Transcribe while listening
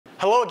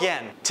Hello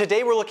again.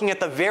 Today we're looking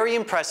at the very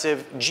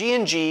impressive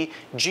G&G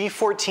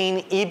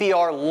G14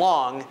 EBR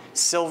long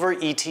silver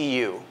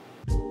ETU.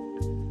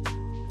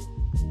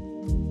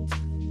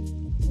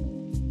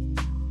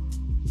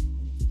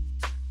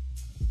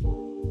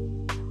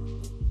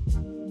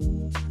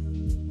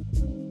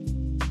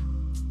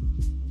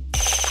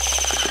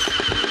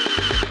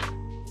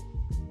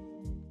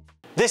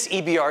 This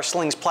EBR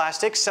slings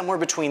plastic somewhere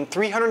between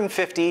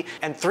 350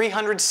 and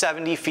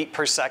 370 feet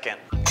per second.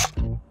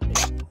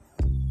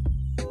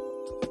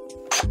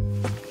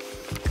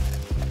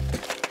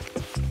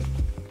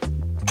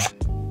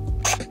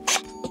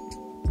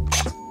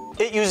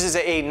 It uses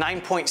a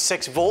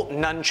 9.6 volt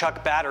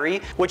nunchuck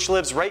battery, which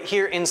lives right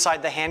here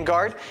inside the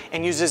handguard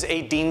and uses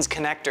a Dean's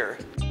connector.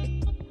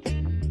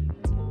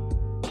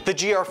 The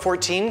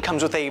GR14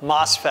 comes with a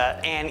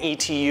MOSFET and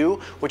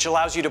ETU, which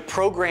allows you to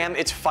program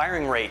its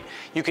firing rate.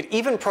 You could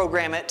even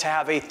program it to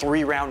have a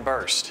 3-round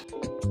burst.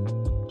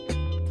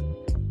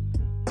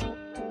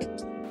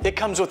 It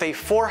comes with a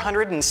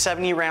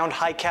 470 round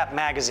high cap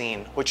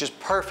magazine, which is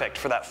perfect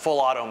for that full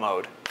auto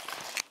mode.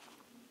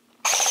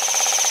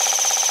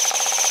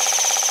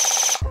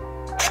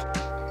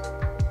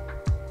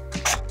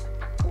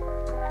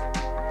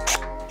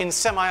 In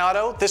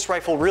semi-auto, this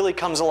rifle really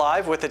comes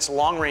alive with its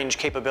long-range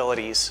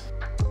capabilities.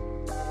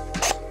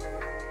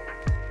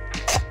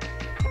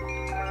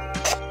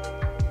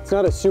 It's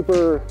not a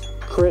super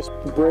crisp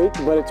break,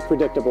 but it's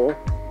predictable.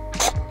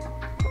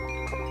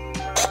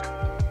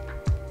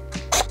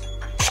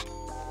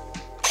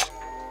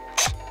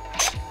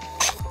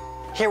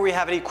 Here we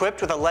have it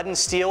equipped with a lead and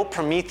steel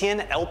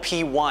Promethean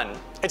LP1.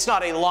 It's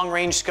not a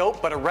long-range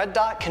scope, but a red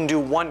dot can do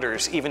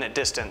wonders even at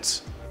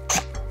distance.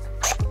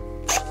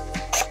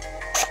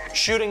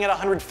 Shooting at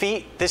 100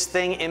 feet, this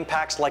thing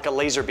impacts like a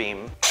laser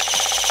beam.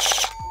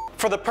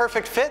 For the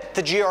perfect fit,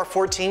 the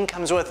GR14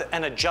 comes with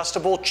an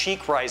adjustable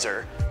cheek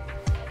riser.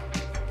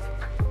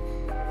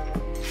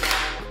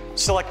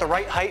 Select the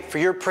right height for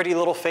your pretty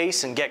little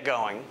face and get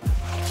going.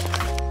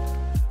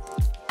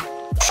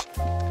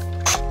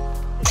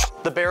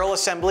 The barrel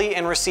assembly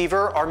and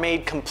receiver are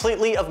made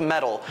completely of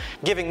metal,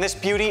 giving this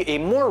beauty a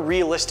more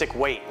realistic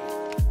weight.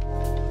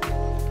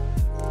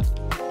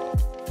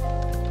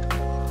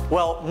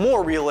 Well,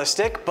 more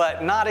realistic,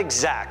 but not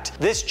exact.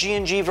 This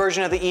G&G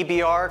version of the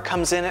EBR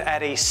comes in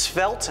at a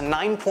svelte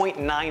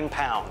 9.9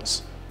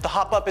 pounds. The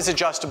hop-up is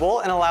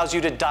adjustable and allows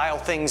you to dial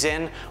things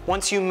in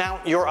once you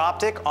mount your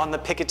optic on the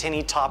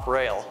Picatinny top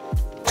rail.